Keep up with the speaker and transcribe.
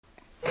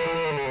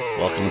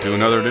Welcome to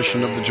another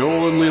edition of the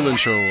Joel and Leland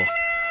Show.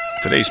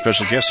 Today's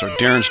special guests are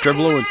Darren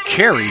Streblow and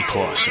Carrie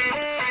Clausen.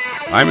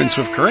 I'm in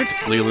Swift Current.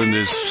 Leland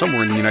is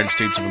somewhere in the United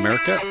States of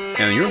America.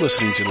 And you're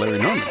listening to Larry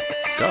Norman,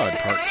 God,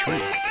 Part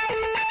 3.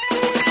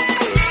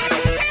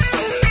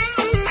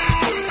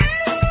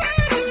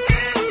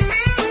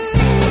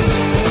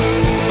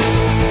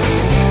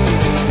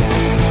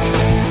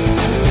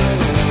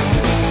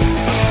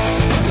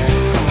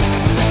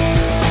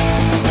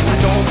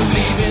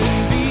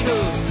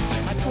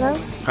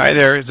 Hi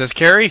there, is this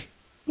Carrie?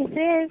 Yes, it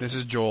is. This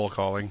is Joel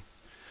calling.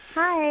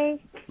 Hi.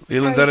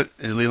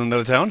 Is Leland out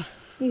of town?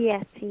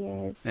 Yes, he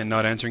is. And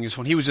not answering his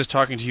phone. He was just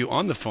talking to you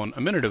on the phone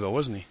a minute ago,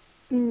 wasn't he?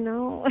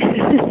 No.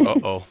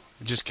 Uh-oh.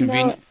 Just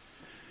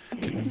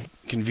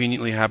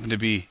conveniently happened to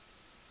be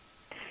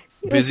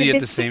busy at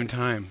the same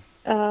time.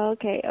 Oh,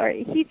 okay. Or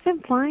he's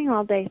been flying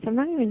all day, so I'm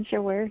not even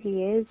sure where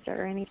he is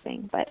or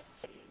anything. But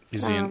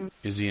is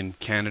he in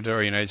Canada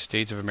or United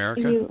States of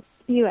America?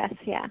 U.S.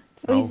 Yeah.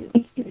 Oh.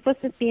 He's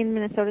supposed to be in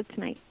Minnesota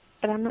tonight,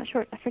 but I'm not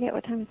sure. I forget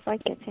what time his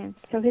flight gets in.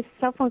 So his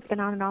cell phone's been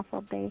on and off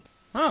all day.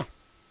 Oh.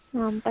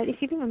 But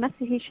if you leave a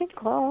message, he should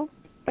call.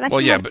 But I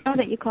know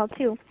that you called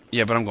too.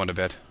 Yeah, but I'm going to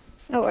bed.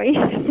 Oh, are you?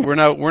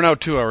 We're now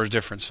 2 hours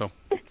different, so.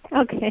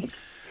 Okay.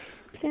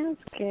 Sounds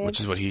good. Which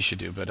is what he should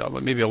do, but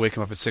maybe I'll wake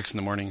him up at 6 in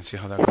the morning and see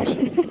how that goes.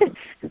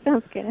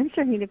 Sounds good. I'm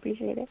sure he'd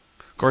appreciate it.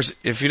 Of course,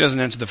 if he doesn't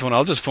answer the phone,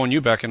 I'll just phone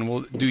you back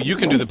and you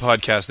can do the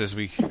podcast this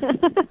week.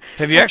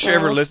 Have you actually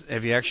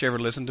ever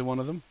listened to one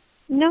of them?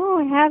 No,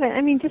 I haven't.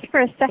 I mean, just for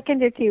a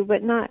second or two,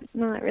 but not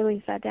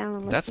really sat down and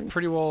listened. That's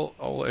pretty well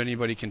all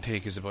anybody can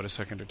take is about a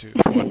second or two,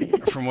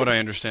 from what I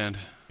understand.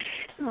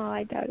 Oh,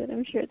 I doubt it.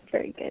 I'm sure it's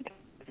very good.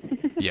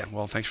 Yeah,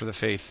 well, thanks for the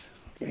faith.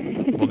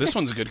 Well, this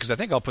one's good because I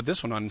think I'll put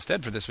this one on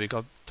instead for this week.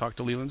 I'll talk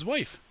to Leland's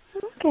wife.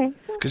 Okay.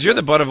 Because you're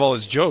the butt of all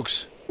his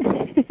jokes.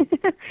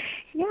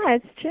 Yeah,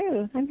 it's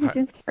true. I'm his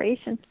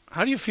inspiration.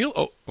 How do you feel?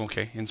 Oh,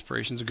 okay.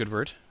 Inspiration's a good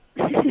word.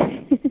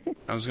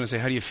 I was going to say,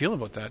 how do you feel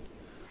about that?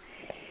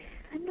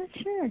 I'm not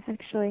sure,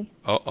 actually.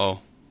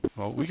 Uh-oh.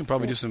 Well, we can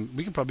probably do some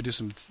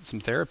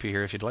therapy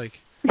here if you'd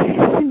like.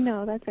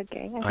 No, that's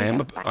okay.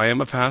 I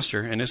am a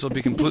pastor, and this will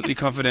be completely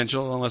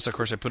confidential, unless, of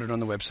course, I put it on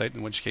the website,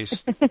 in which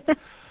case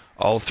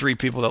all 3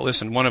 people that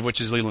listen, one of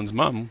which is Leland's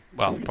mom,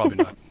 well, probably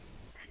not.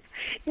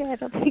 Yeah, I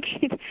don't think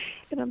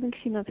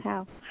she knows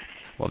how.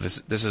 Well,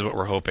 this is what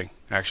we're hoping,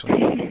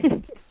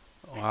 actually.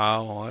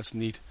 Wow, well, that's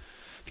neat.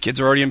 The kids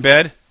are already in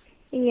bed?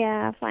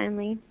 Yeah,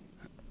 finally.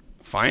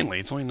 Finally?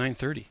 It's only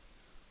 9:30.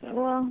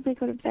 Well, they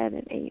go to bed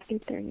at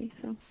 8:30,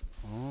 so.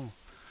 Oh.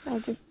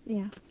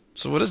 Yeah.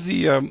 So what does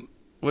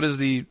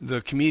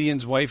the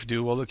comedian's wife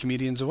do while the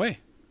comedian's away?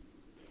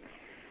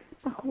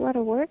 A whole lot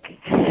of work.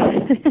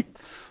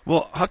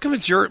 Well, how come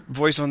it's your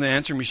voice on the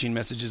answer machine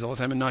messages all the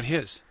time and not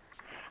his?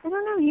 I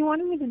don't know. He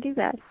wanted me to do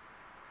that.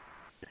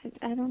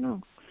 I don't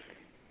know.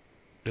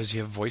 Does he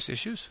have voice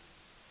issues?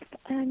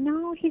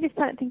 No, he just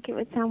think it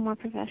would sound more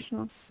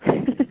professional.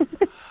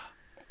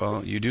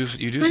 Well, you do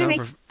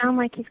sound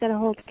like he's got a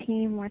whole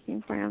team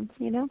working for him,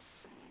 you know?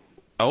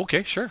 Oh,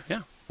 okay, sure,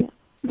 yeah.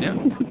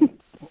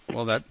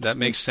 Well, that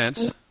makes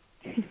sense.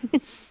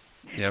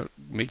 Yeah,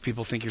 make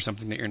people think you're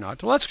something that you're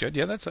not. Well, that's good.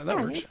 Yeah, that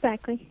works.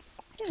 Exactly.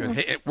 Good.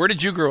 Yeah. Hey, where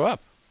did you grow up?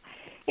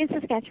 In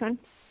Saskatchewan.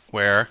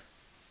 Where?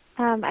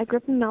 I grew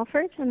up in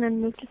Melfort and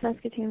then moved to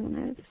Saskatoon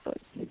when I was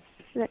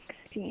about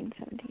 16,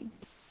 17.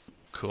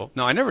 Cool.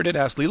 No, I never did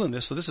ask Leland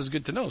this, so this is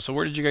good to know. So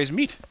where did you guys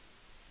meet?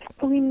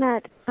 We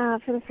met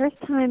for the first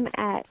time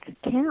at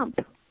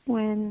camp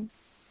when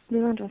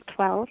Leland was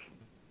 12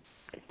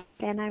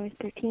 and I was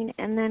 13,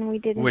 and then we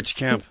didn't... Which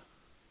camp?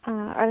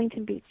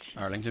 Arlington Beach.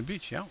 Arlington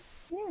Beach, yeah.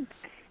 Yeah.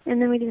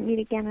 And then we didn't meet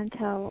again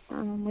until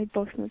we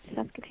both moved to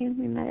Saskatoon.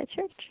 We met at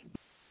church.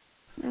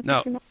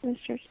 Now,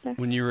 church there.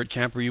 When you were at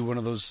camp, were you one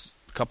of those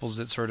couples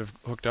that sort of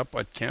hooked up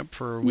at camp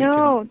for a week?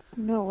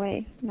 No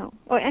way, no.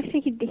 Oh,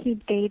 actually, he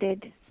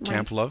dated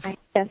Camp Love? My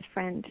best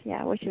friend,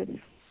 yeah, which was...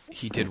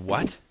 He did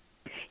what?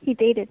 He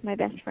dated my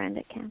best friend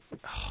at camp.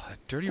 Oh, that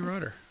dirty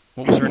rotter.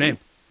 What was her name?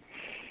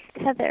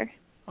 Heather.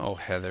 Oh,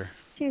 Heather.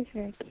 She was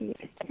very cute.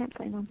 Can't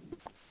blame him.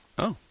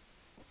 Oh.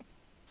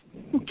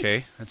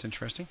 Okay, that's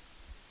interesting.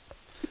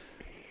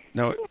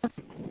 Now,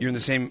 you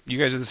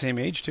guys are the same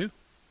age, too?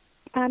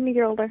 I'm a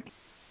year older.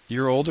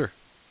 You're older?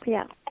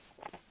 Yeah.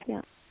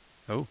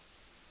 Oh.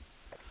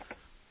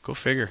 Go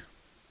figure.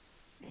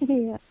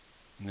 Yeah.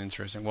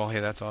 Interesting. Well, hey,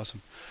 that's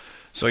awesome.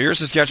 So you're a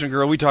Saskatchewan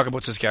girl. We talk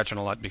about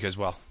Saskatchewan a lot because,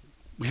 well,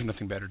 we have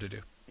nothing better to do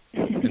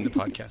in the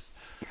podcast.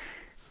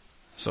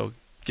 So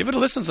give it a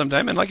listen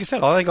sometime. And like you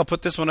said, I think I'll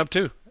put this one up,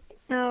 too.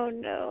 Oh,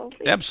 no.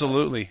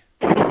 Absolutely.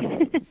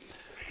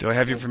 Do I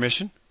have your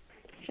permission?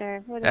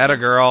 Sure. Atta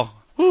girl.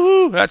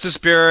 Woo-hoo, that's a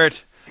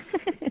spirit.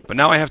 But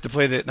now I have to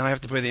play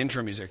the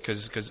intro music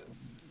because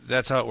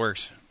that's how it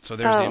works. So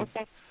there's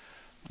okay.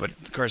 But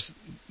of course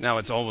now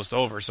it's almost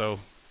over, so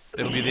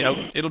it'll be the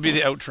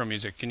outro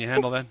music. Can you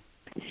handle that?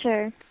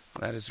 Sure.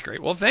 That is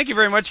great. Well, thank you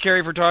very much,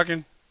 Carrie, for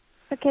talking.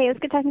 Okay, it was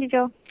good talking to you,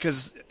 Joe.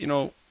 Because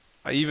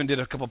I even did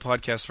a couple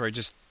podcasts where I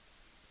just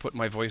put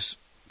my voice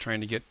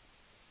trying to get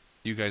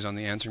you guys on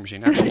the answering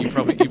machine. Actually, you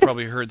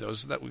probably heard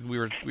those. That we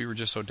were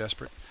just so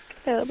desperate.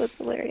 Oh, that's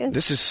hilarious.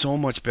 This is so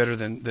much better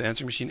than the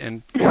answering machine,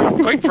 and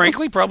quite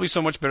frankly, probably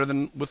so much better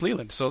than with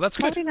Leland. So that's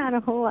good. Probably not a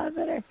whole lot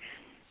better.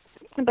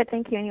 But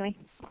thank you anyway.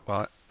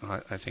 Well,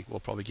 I think we'll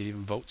probably get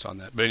even votes on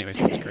that. But anyways,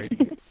 that's great.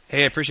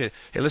 Hey, I appreciate it.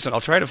 Hey, listen,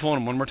 I'll try to phone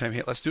him one more time.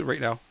 Hey, let's do it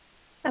right now.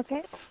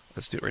 Okay.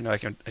 Let's do it right now.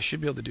 I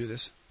should be able to do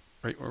this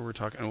right where we're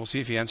talking, and we'll see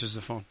if he answers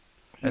the phone,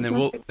 and then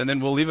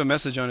we'll leave a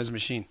message on his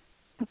machine.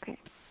 Okay.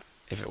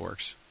 If it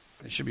works,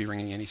 it should be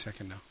ringing any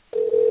second now.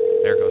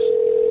 There it goes.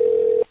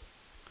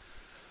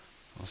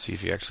 I'll see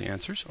if he actually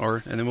answers,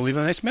 and then we'll leave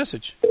a nice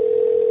message.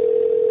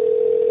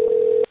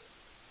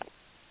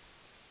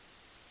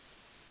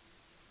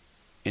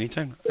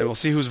 Anytime, and we'll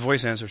see whose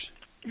voice answers.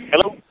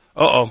 Hello?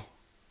 Uh-oh.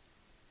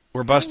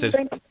 We're busted.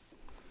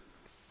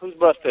 Who's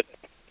busted?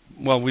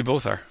 Well, we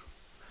both are.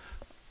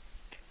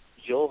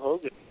 Joel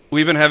Hogan.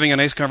 We've been having a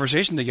nice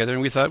conversation together,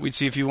 and we thought we'd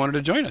see if you wanted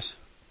to join us.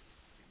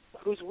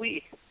 Who's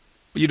we?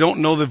 You don't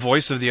know the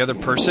voice of the other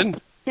person?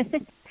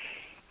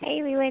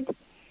 Hey, Leland.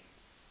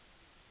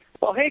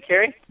 Oh, hey,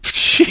 Carrie.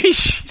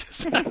 Sheesh.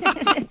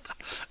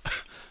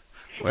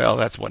 Well,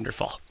 that's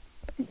wonderful.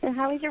 So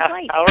how was your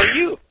flight? How are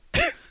you?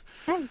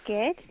 I'm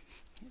good.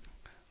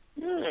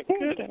 Good.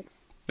 Good.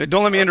 Hey,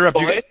 don't let me interrupt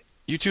you. Boy?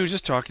 You two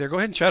just talk there. Go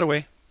ahead and chat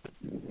away.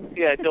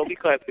 Yeah, don't be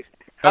quiet, please.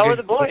 How Okay. are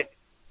the boys?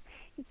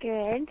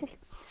 Good.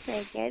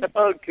 Very good.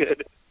 Oh,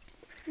 good.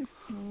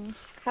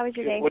 How was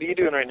your day? What are you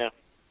doing right now?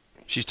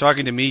 She's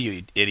talking to me,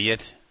 you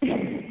idiot.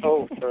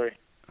 Oh, sorry.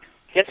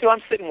 Guess who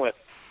I'm sitting with?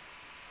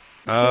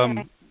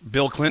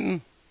 Bill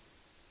Clinton?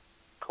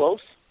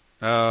 Close.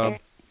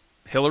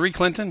 Hillary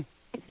Clinton?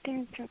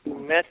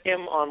 Met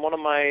him on one of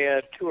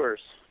my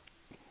tours.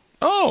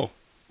 Oh,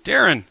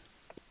 Darren.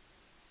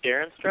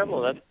 Darren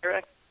Strebel, that's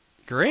correct.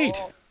 Great.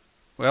 Oh.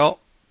 Well,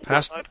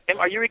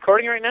 Are you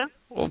recording right now?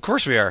 Well, of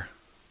course we are.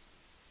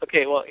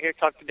 Okay, well, here,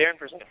 talk to Darren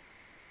for a second.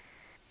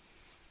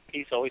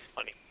 He's always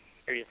funny.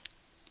 Here he is.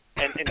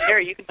 And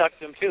Terry, you can talk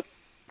to him, too.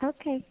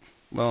 Okay.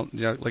 Well,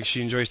 yeah, like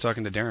she enjoys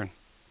talking to Darren.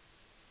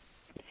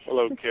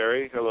 Hello,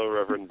 Carrie. Hello,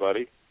 Reverend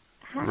Buddy.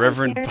 Hi,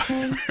 Reverend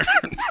Darren.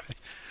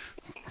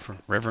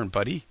 Reverend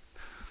Buddy?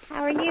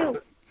 How are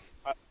you?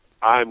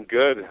 I'm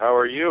good. How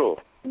are you?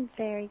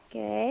 Very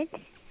good.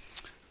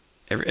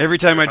 Every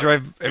time I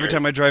drive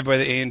by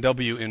the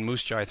A&W in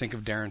Moose Jaw, I think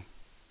of Darren.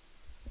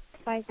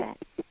 Why is that?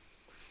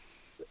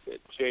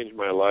 It changed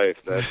my life.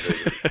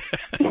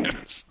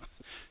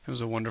 It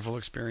was a wonderful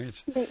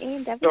experience. The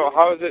A&W? So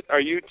how is it? Are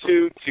you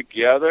two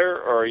together,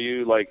 or are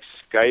you like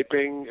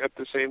Skyping at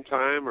the same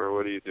time, or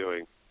what are you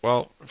doing?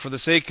 Well, for the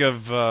sake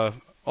of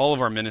all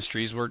of our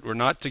ministries, we're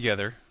not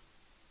together.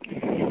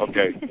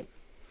 Okay.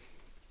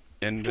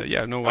 And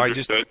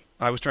Understood.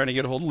 I was trying to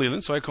get a hold of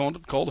Leland, so I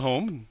called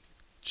home, and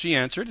she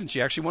answered, and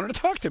she actually wanted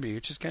to talk to me,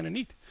 which is kind of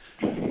neat.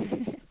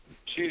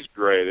 She's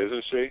great,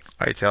 isn't she?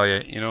 I tell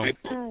you,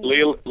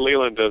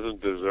 Leland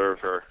doesn't deserve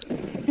her.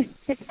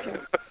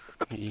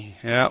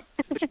 Yeah.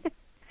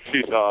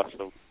 She's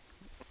awesome.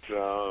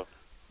 No.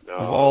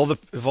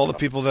 Of all the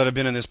people that have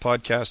been in this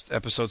podcast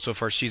episode so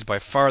far, she's by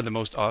far the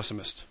most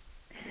awesomest.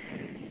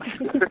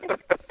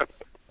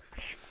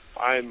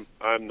 I'm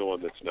the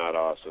one that's not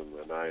awesome,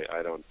 and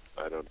I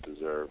don't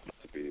deserve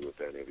to be with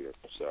any of you.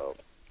 So.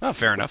 Oh,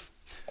 fair enough.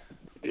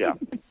 Yeah.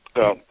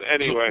 So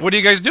anyway, so what are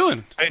you guys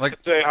doing? Nice to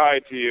say hi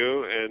to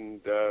you,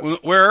 and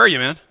where are you,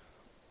 man?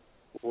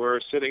 We're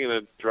sitting in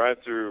a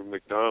drive-through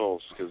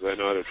McDonald's because I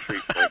know how to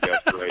treat my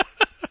guests right.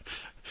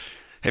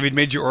 Have you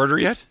made your order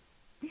yet?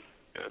 Yeah,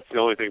 it's the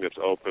only thing that's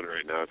open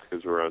right now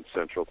because we're on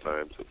Central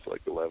Time, so it's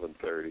like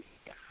 11:30.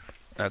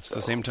 That's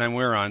the same time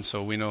we're on,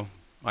 so we know.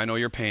 I know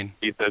your pain.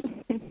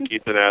 Ethan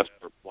asked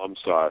for plum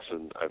sauce,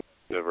 and I've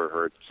never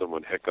heard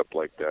someone hiccup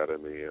like that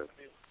in the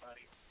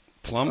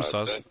plum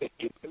sauce.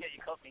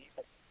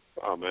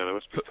 Oh man, I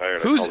must be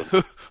tired.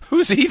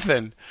 Who's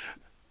Ethan?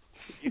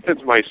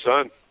 Ethan's my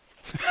son.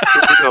 This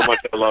is how much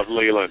I love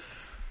Leland.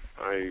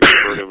 I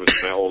refer to him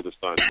as my oldest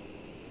son.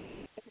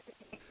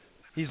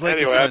 He's like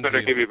anyway, I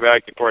better give you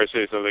back before I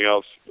say something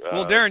else.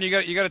 Well, Darren, you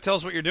got to tell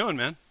us what you're doing,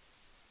 man.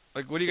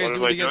 Like, what are you guys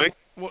doing together? Doing?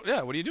 Well,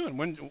 yeah, what are you doing?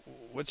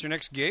 What's your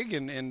next gig?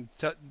 And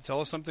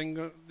tell us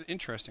something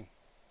interesting.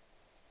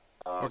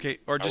 Okay,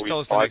 or just tell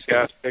us the next gig.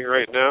 Podcasting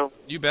right now.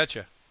 You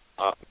betcha.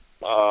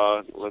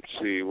 Let's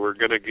see. We're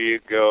gonna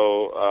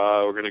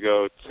go. We're gonna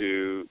go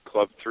to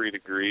Club 3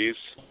 Degrees,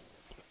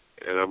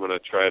 and I'm gonna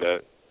try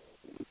to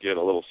get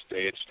a little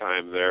stage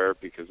time there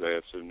because I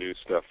have some new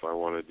stuff I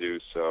want to do.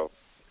 So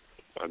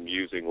I'm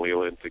using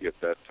Leland to get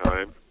that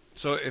time.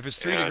 So if it's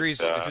 3 degrees,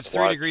 if it's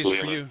 3 degrees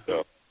for you,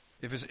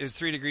 if it's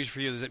 3 degrees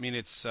for you, does it mean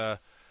it's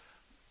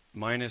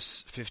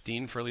minus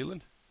 15 for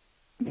Leland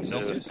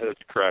Celsius?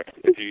 That's correct.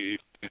 If you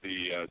do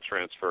the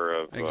transfer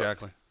of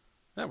exactly.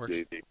 That works.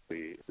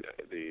 The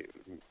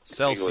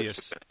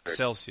Celsius. English.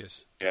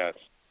 Celsius. Yes,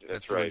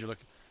 that's right. You're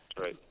looking.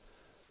 That's right.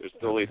 There's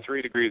only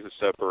 3 degrees of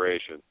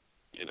separation.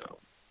 You know.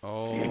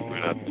 Oh. We're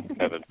not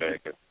Kevin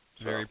Bacon.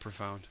 So. Very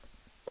profound.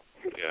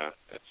 Yeah,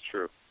 that's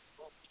true.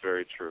 It's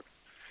very true.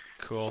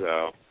 Cool.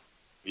 So,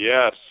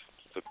 yes.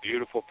 It's a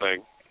beautiful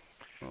thing.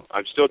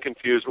 I'm still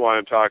confused why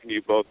I'm talking to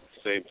you both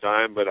at the same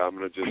time, but I'm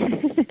going to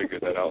just figure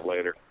that out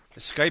later.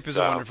 Skype is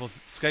a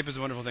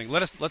wonderful thing.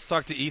 Let's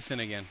talk to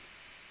Ethan again.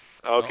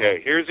 Okay,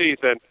 here's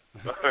Ethan.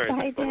 All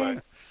right,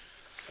 bye-bye.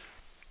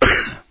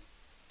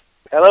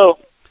 Hello.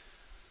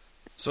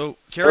 So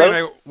Carrie and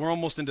I were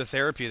almost into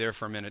therapy there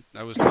for a minute.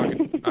 I was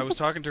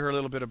talking to her a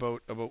little bit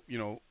about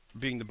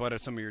being the butt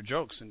of some of your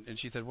jokes, and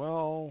she said,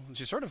 well,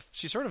 she sort of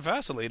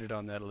vacillated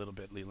on that a little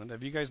bit. Leland,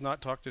 have you guys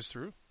not talked this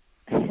through?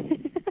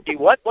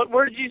 What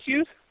word did you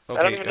use? Okay,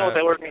 I don't even know what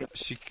that word means.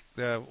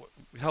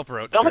 Help her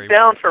out. Dumb Carrie. it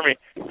down for me.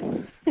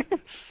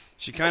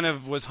 She kind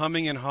of was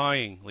humming and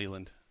hawing,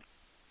 Leland.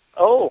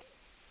 Oh.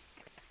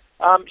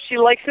 She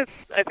likes it,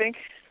 I think.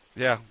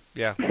 Yeah.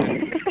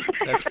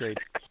 That's great.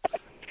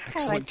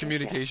 Excellent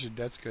communication.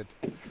 That's good.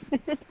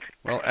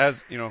 Well, I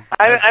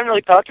haven't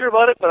really talked to her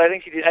about it, but I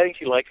think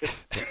she likes it.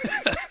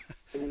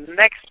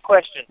 Next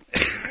question.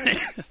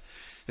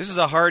 This is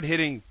a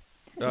hard-hitting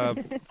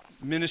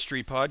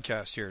ministry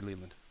podcast here,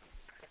 Leland.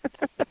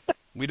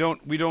 We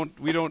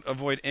don't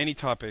avoid any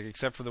topic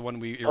except for the one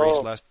we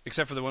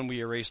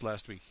erased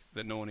last week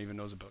that no one even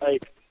knows about.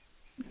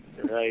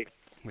 Right.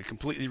 We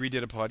completely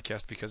redid a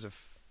podcast because of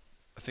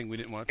a thing we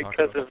didn't want to talk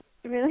about.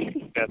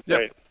 Really? That's yep.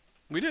 right.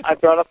 We did. I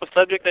brought up a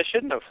subject I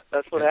shouldn't have.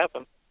 That's what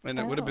happened. And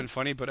it would have been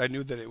funny, but I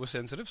knew that it was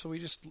sensitive, so we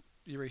just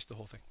erased the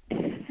whole thing.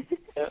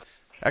 Yeah.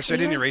 Actually, I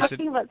didn't erase it.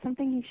 Talking about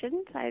something you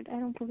shouldn't? I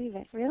don't believe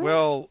it. Really?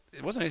 Well,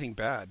 it wasn't anything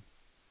bad,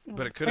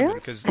 but it could have been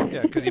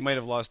because he might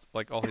have lost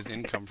all his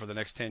income for the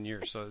next 10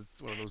 years. So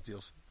it's one of those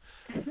deals.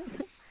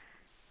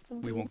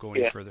 We won't go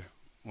any further.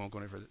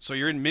 So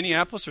you're in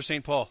Minneapolis or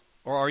St. Paul,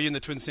 or are you in the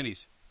Twin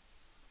Cities?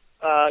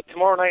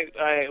 Tomorrow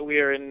night we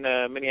are in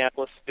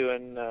Minneapolis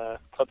doing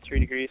Club 3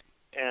 Degrees,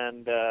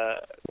 and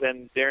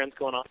then Darren's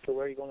going off to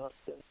where are you going off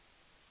to?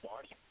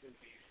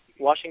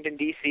 Washington,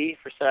 D.C.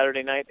 for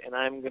Saturday night, and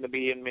I'm going to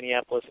be in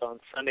Minneapolis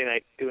on Sunday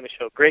night doing a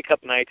show. Grey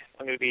Cup night.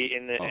 I'm going to be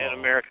in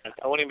America.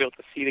 I won't even be able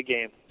to see the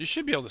game. You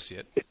should be able to see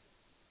it.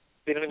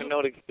 They don't even know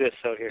it exists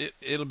out here.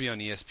 It'll be on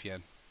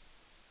ESPN.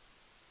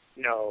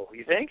 No,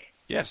 you think?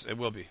 Yes, it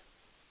will be.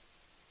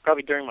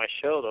 Probably during my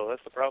show, though.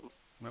 That's the problem.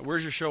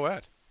 Where's your show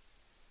at?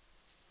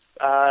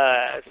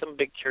 Some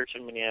big church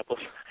in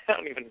Minneapolis. I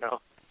don't even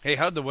know. Hey,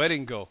 how'd the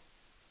wedding go?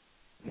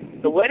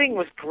 The wedding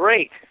was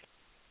great.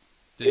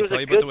 Did he tell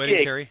you about the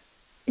wedding, Carrie?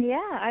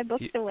 Yeah, I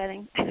booked the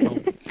wedding. Oh.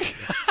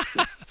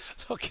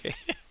 Okay.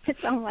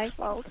 It's all my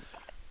fault.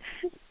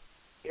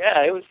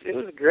 Yeah, it was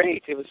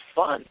great. It was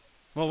fun.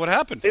 Well, what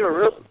happened? They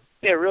were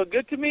real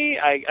good to me.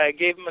 I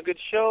gave them a good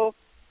show.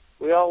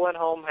 We all went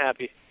home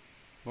happy.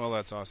 Well,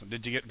 that's awesome.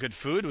 Did you get good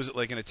food? Was it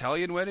like an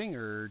Italian wedding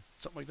or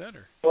something like that?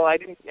 Or? Well, I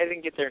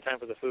didn't get there in time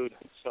for the food,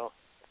 so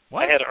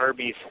what? I had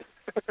Arby's.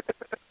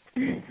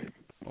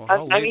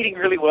 Well, I'm eating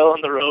really well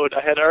on the road. I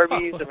had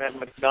Arby's and I had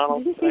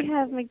McDonald's. Didn't you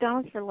have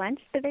McDonald's for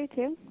lunch today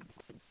too?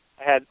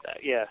 I had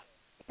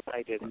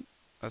I did.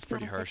 That's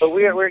pretty harsh. But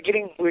we're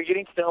getting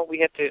to the home. We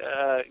have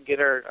to get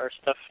our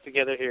stuff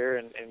together here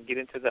and get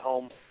into the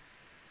home.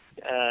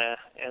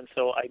 And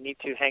so I need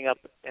to hang up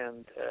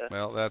and.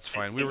 Well, that's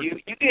fine. You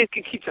guys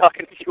can keep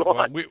talking if you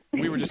want.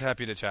 We were just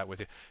happy to chat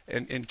with you,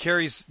 and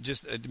Carrie's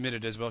just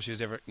admitted as well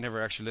she's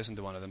never actually listened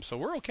to one of them, so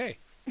we're okay.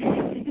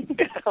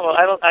 Well,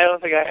 I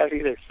don't think I have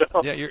either.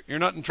 So. Yeah, you're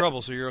not in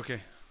trouble, so you're okay.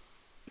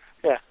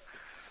 Yeah.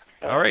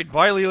 All right,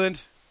 bye,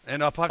 Leland,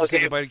 and I'll have to say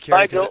goodbye to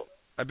Carrie. Bye, Joel.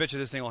 I bet you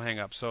this thing will hang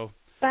up. So.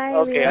 Bye.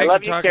 Okay, Leland. I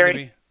love you, talking Carrie. to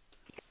me.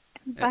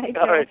 Bye.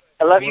 All right,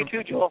 I love you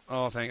too, Joel.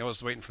 Oh, I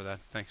was waiting for that.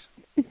 Thanks.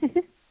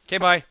 Okay,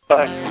 bye.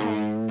 Bye.